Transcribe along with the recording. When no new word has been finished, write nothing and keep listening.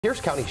Pierce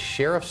County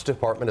Sheriff's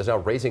Department is now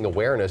raising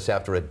awareness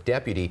after a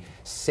deputy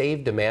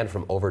saved a man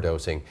from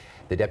overdosing.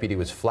 The deputy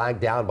was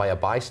flagged down by a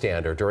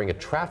bystander during a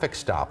traffic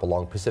stop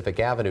along Pacific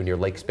Avenue near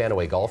Lake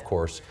Spanaway Golf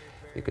Course.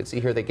 You can see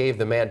here they gave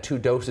the man 2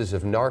 doses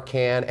of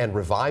NARCAN and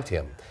revived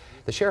him.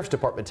 The Sheriff's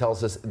Department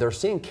tells us they're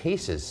seeing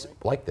cases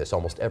like this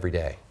almost every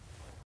day.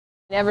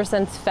 Ever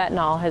since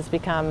fentanyl has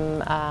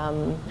become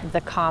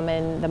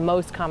the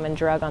most common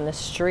drug on the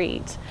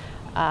street,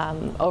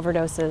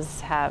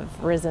 overdoses have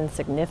risen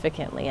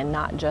significantly, and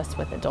not just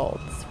with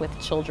adults, with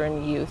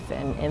children, youth,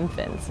 and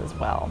infants as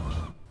well.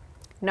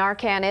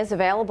 NARCAN is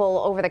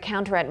available over the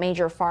counter at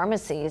major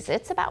pharmacies.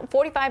 It's about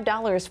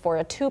 $45 for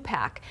a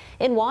 2-pack.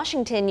 In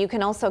Washington, you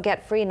can also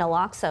get free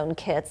naloxone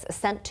kits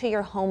sent to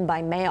your home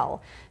by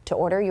mail. To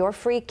order your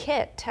free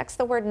kit, text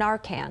the word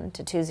NARCAN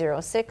to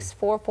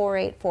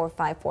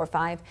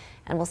 206-448-4545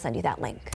 and we'll send you that link.